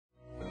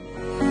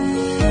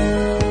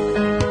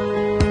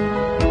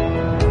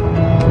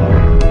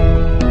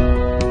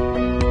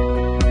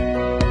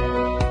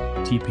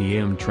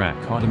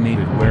TPM-Trak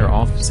automated wear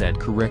offset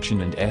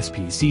correction and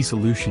SPC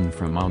solution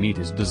from AmiT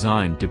is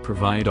designed to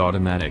provide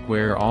automatic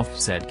wear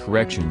offset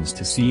corrections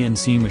to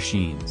CNC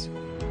machines.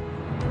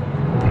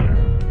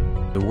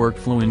 The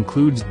workflow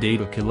includes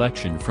data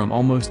collection from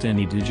almost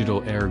any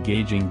digital air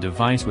gauging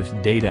device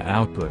with data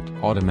output,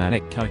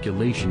 automatic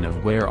calculation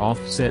of wear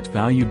offset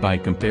value by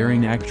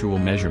comparing actual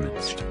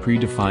measurements to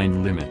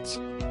predefined limits,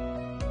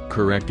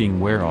 correcting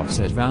wear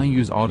offset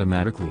values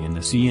automatically in the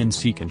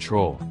CNC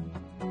control,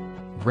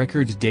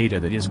 records data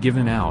that is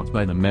given out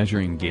by the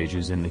measuring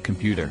gauges in the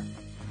computer.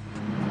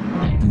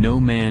 No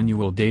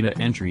manual data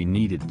entry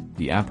needed.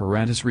 The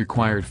apparatus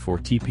required for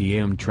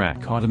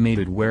TPM-Trak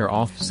automated wear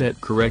offset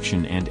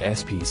correction and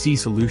SPC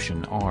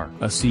solution are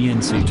a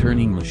CNC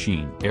turning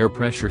machine, air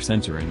pressure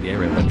sensor and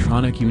air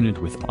electronic unit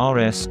with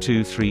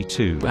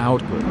RS-232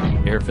 output,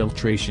 air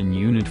filtration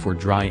unit for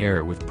dry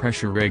air with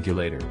pressure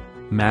regulator,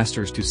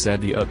 masters to set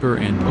the upper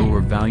and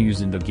lower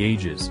values in the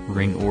gauges,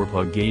 ring or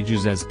plug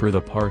gauges as per the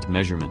part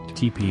measurement.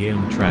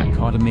 TPM-Trak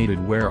automated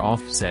wear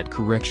offset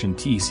correction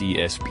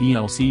TCS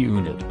PLC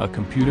unit, a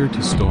computer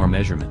to store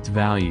measurement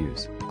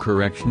values,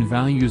 correction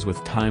values with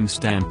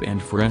timestamp and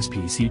for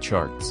SPC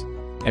charts.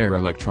 Air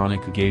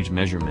electronic gauge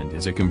measurement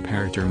is a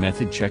comparator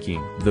method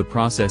checking. The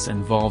process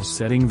involves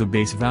setting the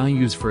base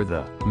values for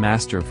the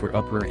master for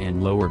upper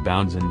and lower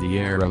bounds in the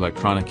air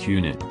electronic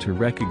unit to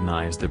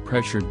recognize the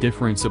pressure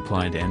difference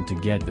applied and to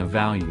get the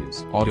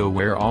values. Auto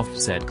wear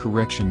offset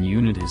correction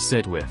unit is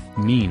set with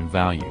mean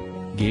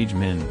value, gauge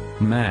min,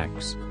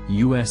 max,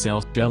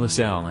 USL,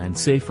 LSL and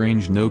safe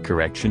range, no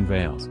correction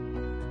fails.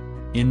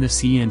 In the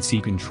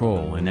CNC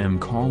control, an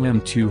M-call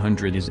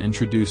M200 is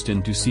introduced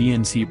into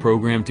CNC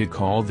program to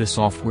call the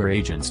software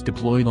agents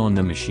deployed on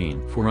the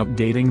machine. For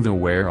updating the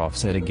wear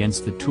offset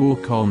against the tool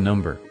call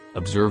number,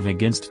 observe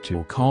against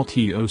tool call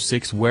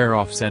T06 wear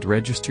offset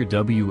register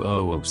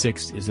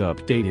W006 is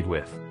updated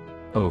with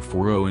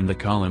 040 in the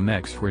column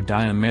X for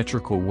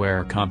diametrical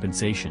wear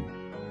compensation.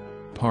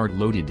 Part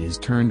loaded is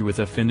turned with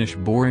a finish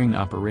boring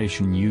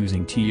operation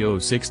using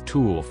T06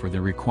 tool for the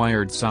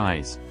required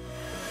size.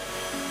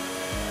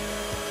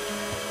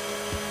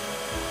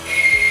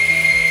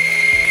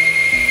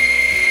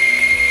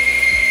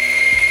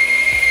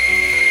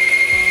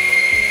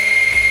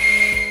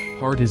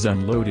 Part is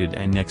unloaded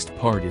and next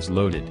part is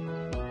loaded.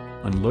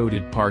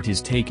 Unloaded part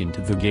is taken to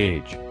the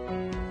gauge.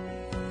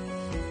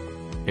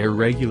 Air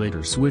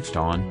regulator switched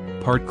on,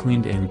 part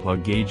cleaned and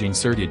plug gauge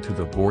inserted to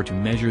the bore to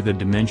measure the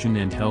dimension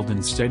and held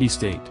in steady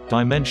state.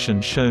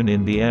 Dimension shown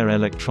in the air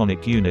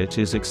electronic unit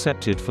is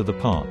accepted for the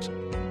part.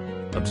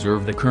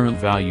 Observe the current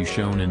value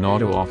shown in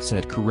auto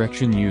offset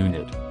correction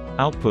unit.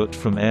 Output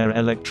from air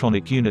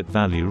electronic unit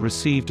value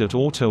received at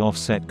auto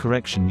offset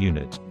correction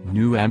unit.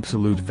 New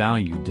absolute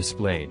value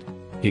displayed.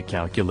 It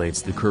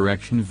calculates the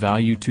correction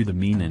value to the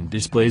mean and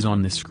displays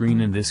on the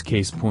screen, in this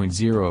case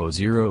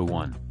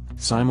 0.001.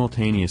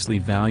 Simultaneously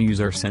values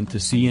are sent to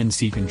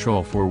CNC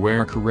control for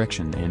wear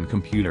correction and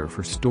computer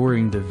for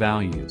storing the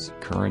values.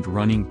 Current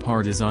running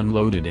part is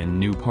unloaded and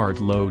new part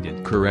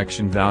loaded.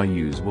 Correction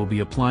values will be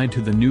applied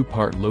to the new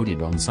part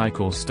loaded on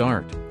cycle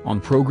start.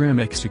 On program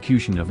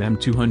execution of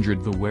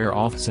M200, the wear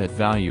offset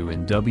value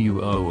in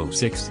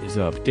W006 is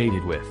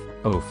updated with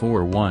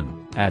 041.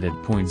 Added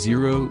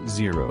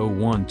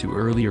 0.001 to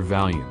earlier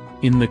value,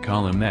 in the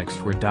column X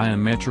for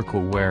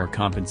diametrical wear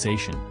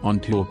compensation. On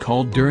tool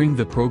called during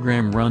the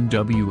program run,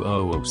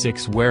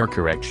 W006 wear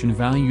correction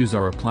values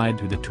are applied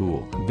to the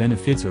tool.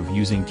 Benefits of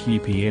using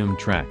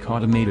TPM-Trak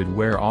automated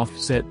wear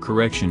offset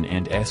correction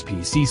and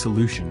SPC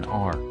solution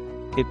are: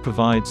 it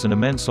provides an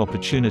immense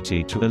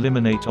opportunity to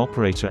eliminate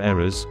operator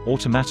errors,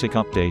 automatic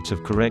update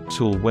of correct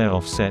tool wear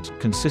offset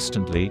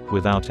consistently,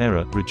 without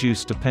error,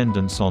 reduced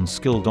dependence on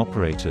skilled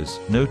operators,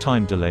 no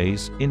time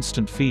delays,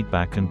 instant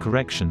feedback and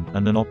correction,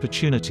 and an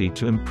opportunity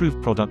to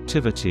improve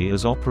productivity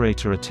as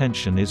operator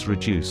attention is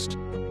reduced.